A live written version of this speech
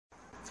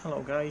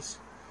Hello guys,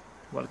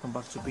 welcome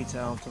back to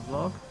Beta Auto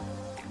Vlog.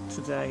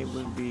 Today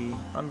we'll be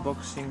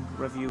unboxing,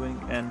 reviewing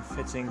and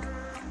fitting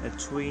a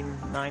twin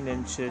 9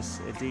 inches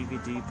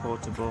DVD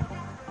portable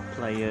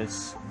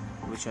players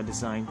which are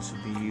designed to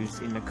be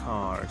used in the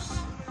cars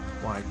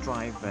while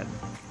driving.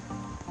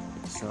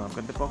 So I've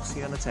got the box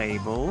here on the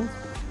table.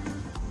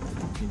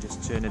 You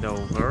just turn it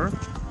over.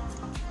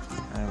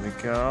 There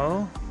we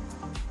go.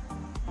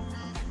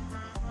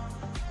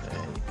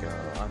 There you go.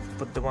 I've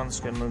put the one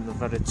screen on the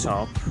very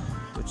top,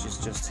 which is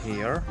just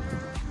here,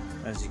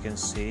 as you can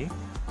see.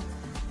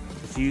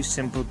 A few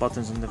simple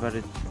buttons on the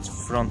very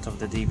front of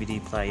the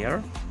DVD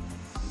player.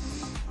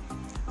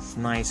 It's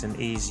nice and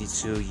easy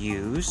to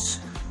use.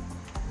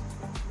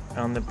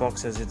 On the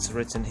box, as it's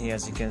written here,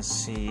 as you can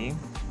see,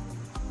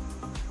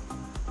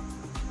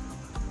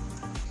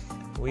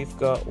 we've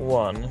got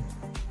one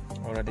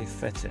already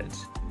fitted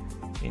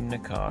in the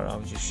car. I'll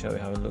just show you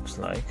how it looks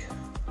like.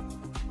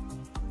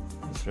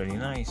 It's really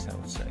nice, I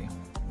would say.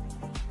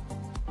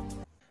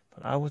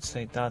 I would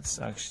say that's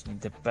actually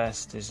the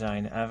best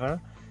design ever.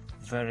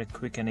 Very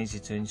quick and easy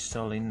to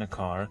install in the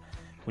car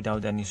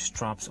without any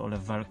straps or the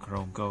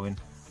Velcro going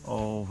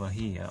over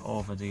here,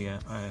 over the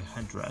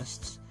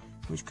headrests,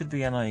 which could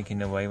be annoying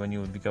in a way when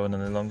you would be going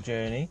on a long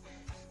journey.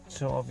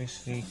 So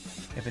obviously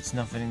if it's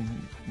nothing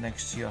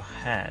next to your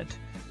head,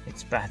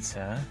 it's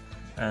better,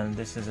 and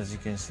this is, as you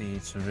can see,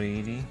 it's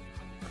really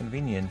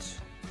convenient.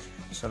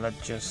 So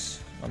let's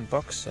just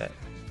unbox it.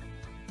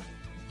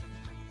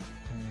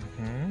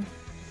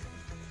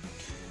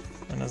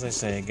 And as I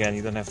say again,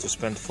 you don't have to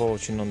spend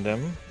fortune on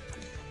them,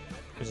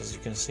 because as you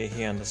can see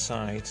here on the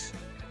side,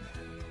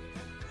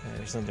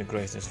 it's not the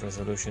greatest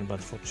resolution,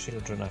 but for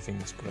children I think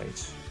it's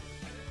great.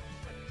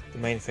 The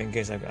main thing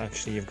is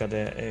actually you've got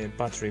a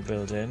battery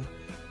built in,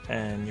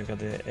 and you've got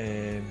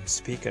the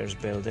speakers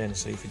built in.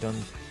 So if you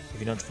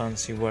don't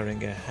fancy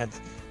wearing a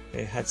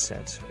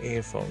headset,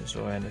 earphones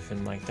or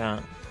anything like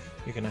that,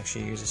 you can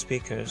actually use the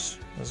speakers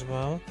as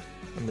well.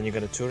 And then you've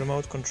got the 2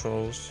 remote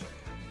controls.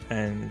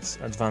 And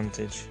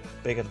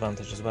big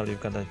advantage as well, you've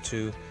got the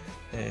 2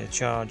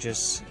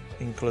 chargers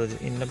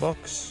included in the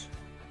box.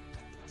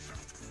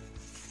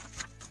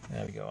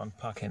 There we go,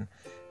 unpacking.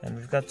 And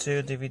we've got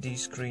 2 DVD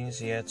screens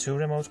here, 2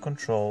 remote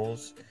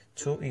controls,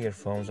 2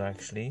 earphones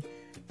actually.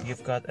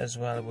 You've got as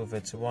well with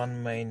it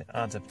 1 main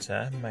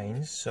adapter,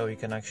 so you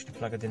can actually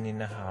plug it in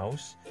the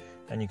house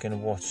and you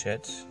can watch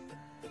it,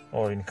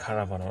 or in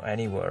caravan or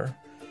anywhere.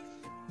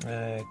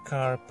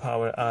 Car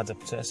power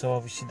adapter, so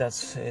obviously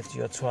that's it,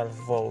 your 12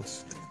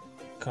 volts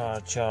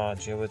car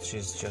charger, which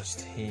is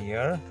just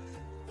here,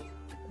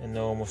 a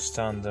normal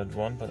standard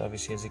one, but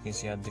obviously as you can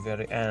see at the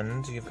very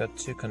end you've got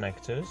 2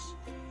 connectors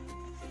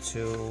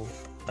to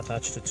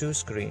attach to 2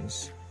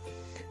 screens,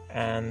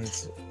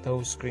 and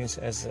those screens,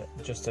 as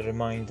just a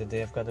reminder, they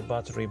have got a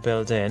battery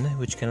built in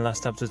which can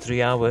last up to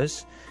 3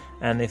 hours,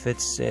 and if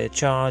it's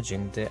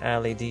charging, the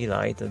LED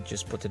light, I'll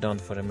just put it on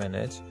for a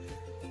minute,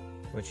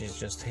 which is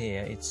just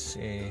here, it's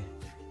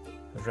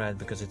red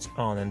because it's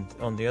on, and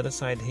on the other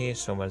side here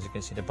somewhere, as you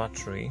can see, the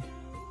battery.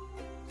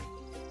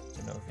 I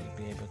don't know if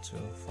you'll be able to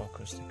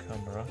focus the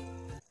camera.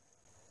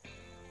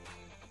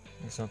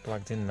 It's not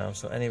plugged in now,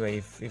 so anyway,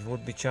 if it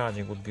would be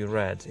charging, it would be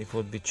red. If it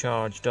would be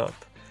charged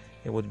up,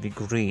 it would be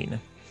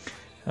green.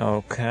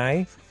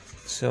 Okay,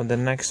 so the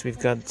next we've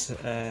got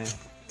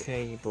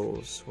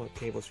cables. What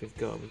cables we've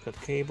got? We've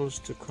got cables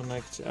to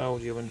connect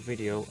audio and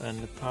video, and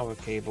the power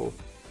cable.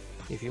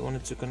 If you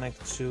wanted to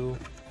connect 2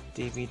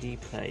 DVD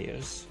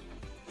players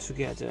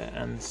together,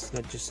 and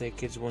let's just say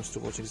kids wants to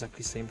watch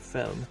exactly the same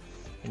film,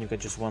 and you've got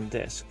just 1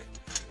 disc,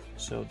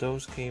 so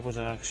those cables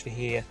are actually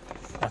here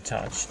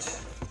attached,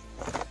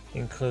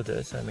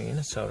 included.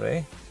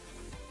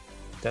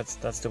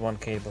 That's the 1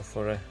 cable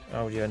for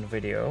audio and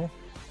video,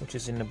 which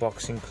is in the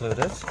box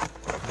included.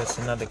 That's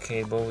another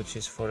cable which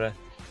is for a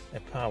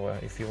power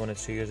if you wanted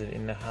to use it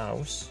in the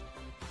house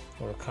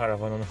or a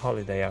caravan on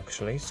holiday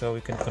actually. So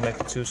we can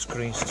connect 2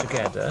 screens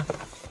together,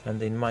 and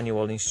the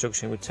manual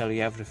instruction will tell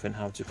you everything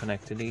how to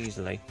connect it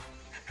easily.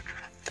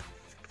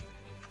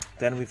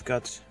 Then we've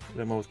got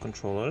remote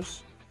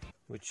controllers,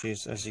 which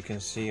is, as you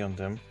can see on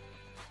them,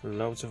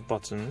 loads of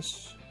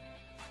buttons,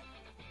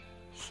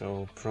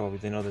 so probably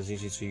they're not as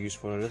easy to use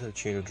for little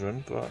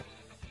children, but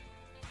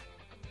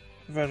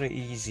very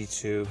easy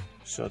to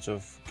sort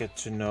of get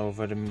to know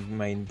the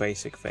main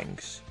basic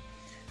things.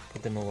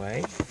 Put them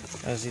away.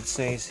 As it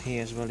says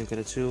here as well, you've got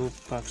the 2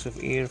 packs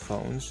of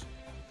earphones.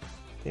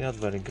 They're not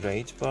very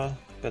great, but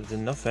better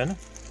than nothing.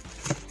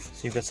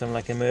 So you've got some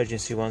like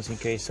emergency ones in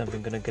case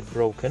something's gonna get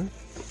broken.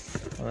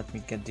 Well, let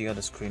me get the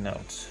other screen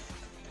out.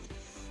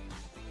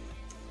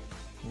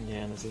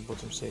 Yeah, and as the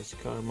bottom says,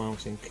 car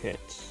mounting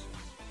kit.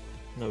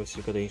 Notice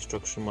you've got the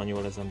instruction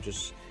manual as I'm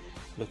just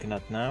looking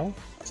at now.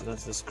 So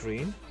that's the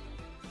screen.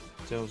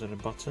 Those are the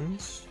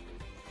buttons.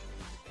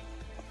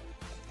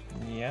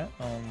 Yeah,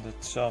 on the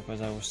top,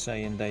 as I was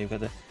saying, there you've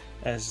got the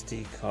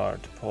SD card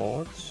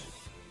port.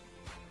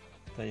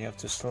 Then you have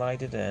to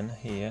slide it in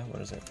here,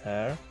 where is it,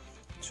 there,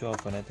 to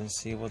open it and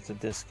see what the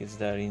disc is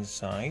there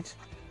inside.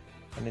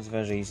 and it's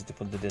very easy to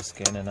put the disc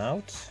in and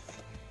out.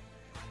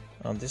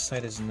 On this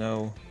side is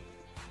no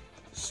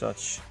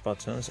such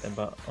buttons,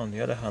 but on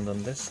the other hand,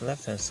 on this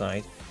left hand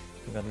side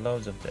you've got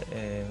loads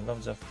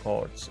of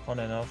ports, on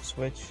and off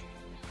switch.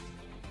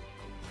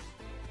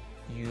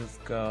 You've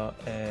got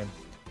the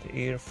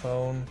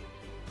earphone,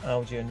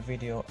 audio and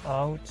video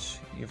out,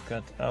 you've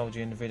got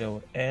audio and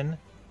video in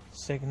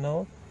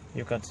signal,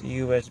 you've got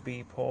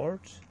USB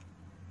port,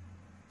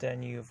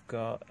 then you've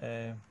got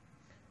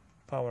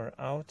power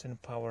out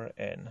and power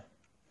in.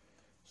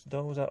 So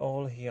those are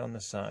all here on the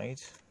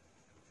side.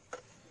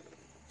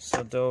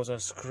 So those are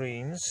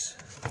screens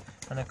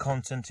and the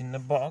content in the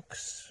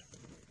box,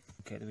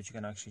 okay, which you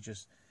can actually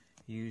just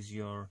use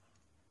your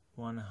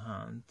one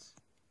hand.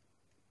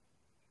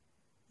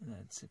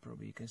 Let's see,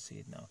 probably you can see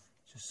it now.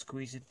 Just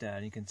squeeze it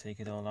down, you can take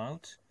it all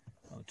out.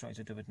 I'll try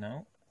to do it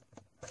now.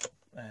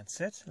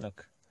 That's it,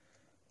 look.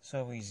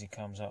 So easy,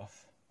 comes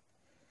off.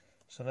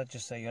 So let's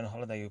just say you're on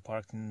holiday, you're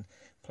parked in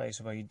a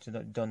place where you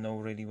don't know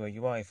really where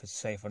you are, if it's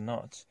safe or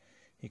not.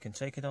 You can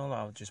take it all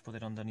out, just put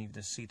it underneath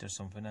the seat or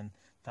something, and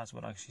that's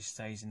what actually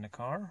stays in the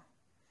car.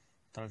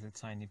 That little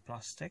tiny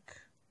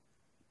plastic,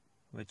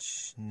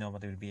 which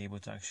nobody will be able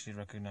to actually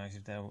recognize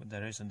if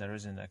there is in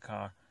the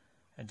car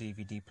a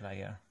DVD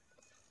player.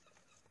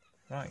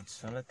 Right,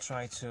 so let's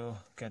try to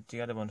get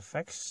the other one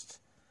fixed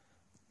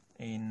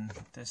in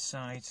this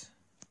side.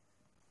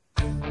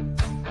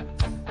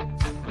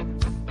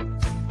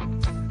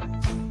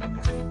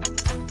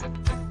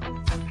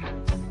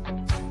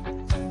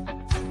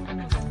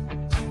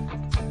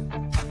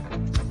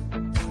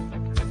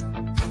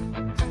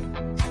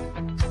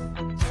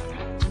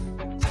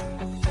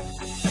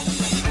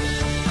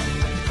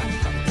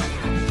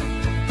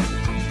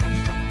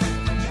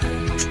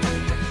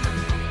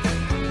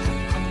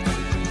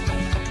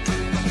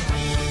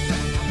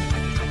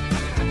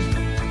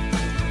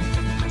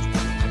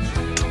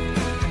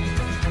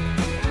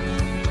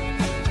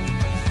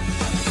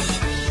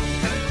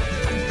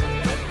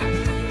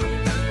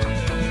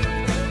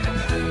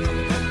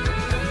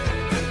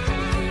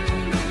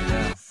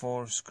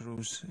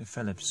 Screws,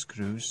 Phillips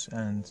screws,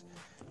 and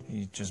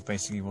you just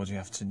basically what you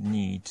have to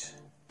need: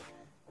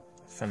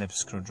 Phillips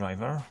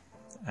screwdriver,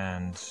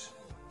 and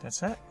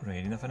that's it,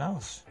 really nothing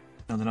else.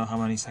 I don't know how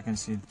many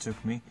seconds it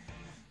took me,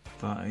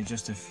 but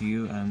just a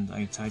few, and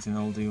I tightened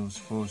all those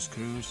 4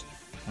 screws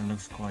and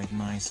looks quite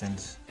nice and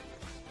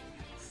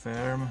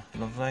firm,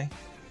 lovely.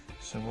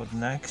 So what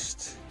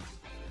next?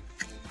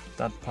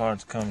 That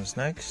part comes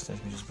next.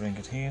 Let me just bring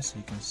it here so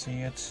you can see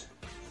it.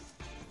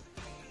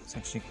 It's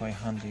actually quite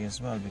handy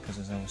as well, because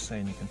as I was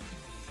saying, you can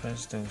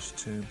press those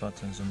 2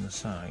 buttons on the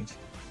side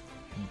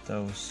and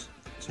those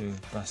 2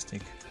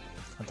 plastic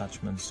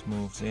attachments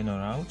moves in or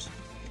out,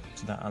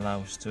 so that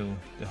allows the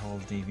whole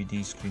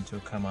DVD screen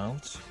to come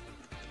out,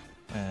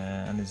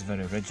 and it's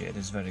very rigid,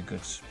 it's very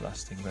good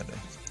plastic, very,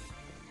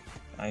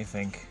 I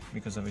think,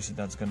 because obviously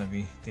that's going to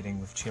be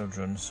dealing with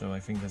children, so I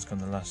think that's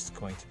going to last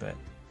quite a bit.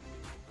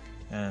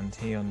 And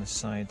here on the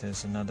side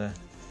there's another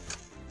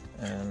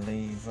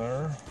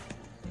lever.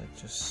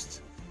 Let's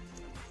just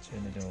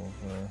turn it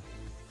over.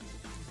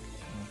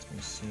 Let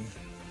me see.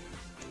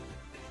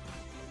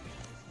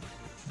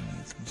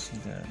 Let me see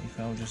there. If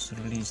I'll just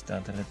release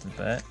that a little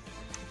bit,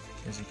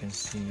 as you can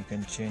see, you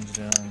can change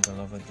the angle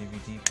of a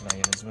DVD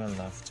player as well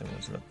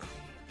afterwards. Look.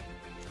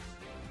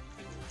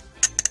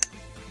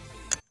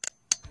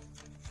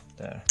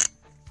 There.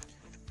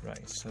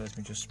 Right, so let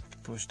me just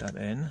push that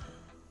in.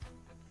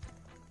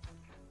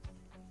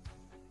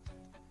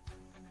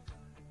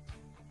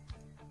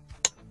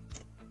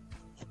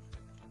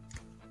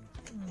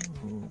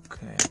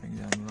 Okay, I think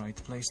I'm in the right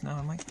place now,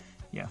 am I?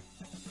 Yeah,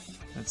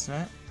 that's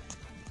it.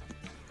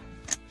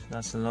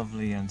 That's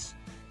lovely and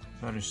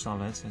very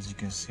solid. As you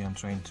can see, I'm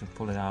trying to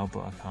pull it out,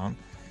 but I can't.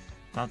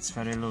 That's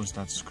very loose,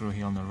 that screw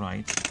here on the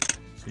right,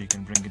 so you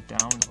can bring it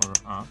down or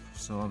up.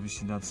 So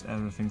obviously that's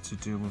everything to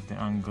do with the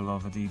angle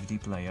of a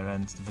DVD player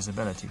and the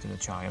visibility to the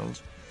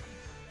child.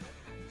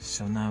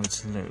 So now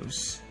it's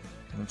loose,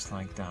 it looks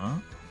like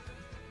that.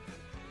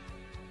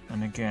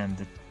 And again,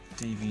 the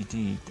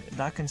DVD,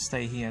 that can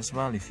stay here as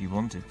well if you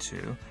wanted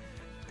to,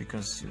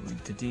 because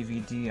the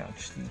DVD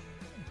actually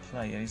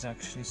player is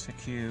actually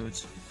secured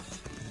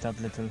with that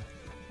little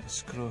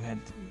screw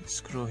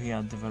here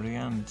at the very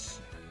end.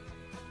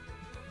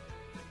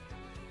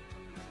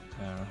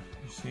 There,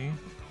 you see?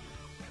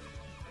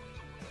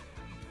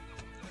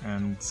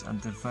 And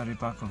at the very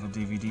back of a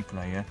DVD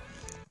player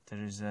there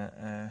is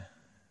a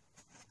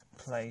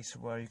place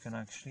where you can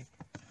actually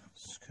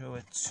screw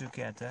it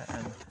together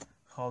and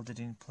hold it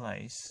in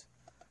place,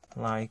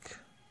 like,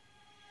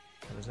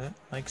 what is it?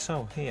 Like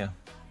so, here.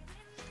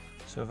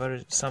 So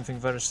something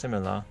very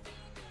similar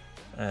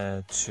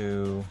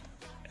to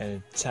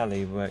a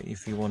telly, where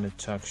if you wanted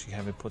to actually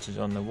have it put it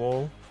on the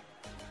wall.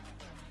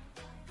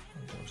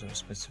 Those are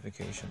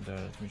specifications there.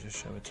 Let me just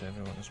show it to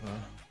everyone as well.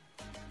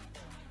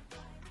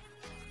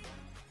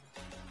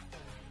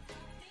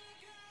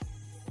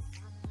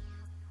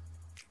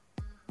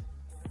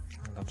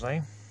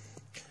 Lovely.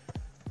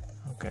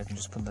 Okay, let me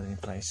just put that in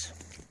place.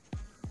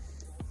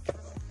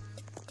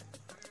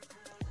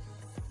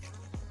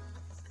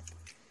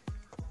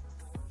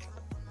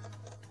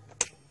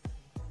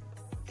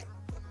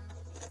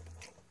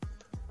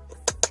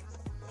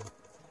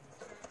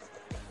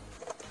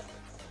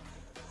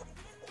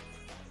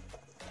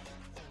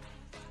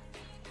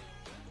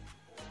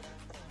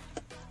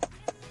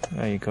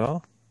 There you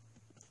go.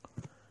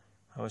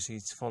 Obviously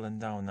it's fallen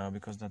down now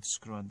because that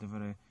screw at the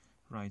very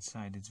right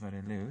side is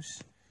very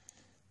loose.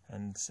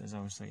 And as I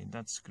was saying,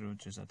 that screw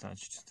just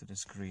attached to the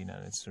screen,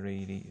 and it's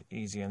really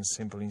easy and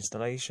simple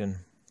installation.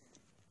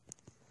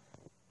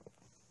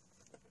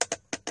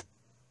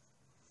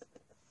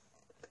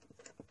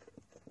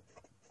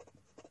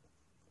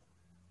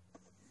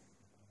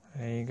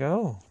 There you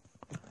go.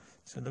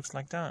 So it looks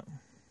like that.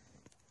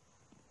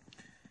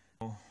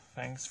 Well,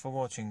 thanks for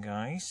watching,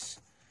 guys.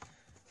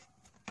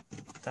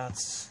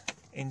 That's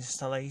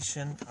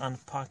installation,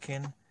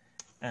 unpacking,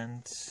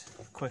 and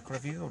quick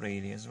review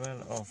really as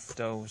well of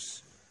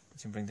those.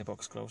 Let's bring the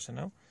box closer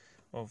now.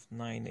 Of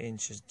 9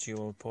 inches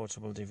dual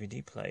portable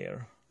DVD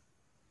player.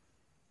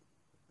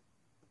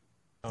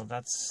 So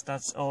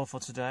that's all for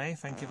today.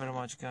 Thank you very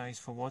much, guys,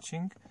 for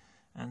watching,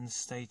 and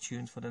stay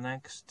tuned for the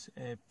next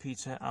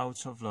Peter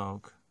Outdoor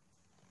vlog.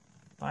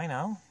 Bye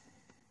now.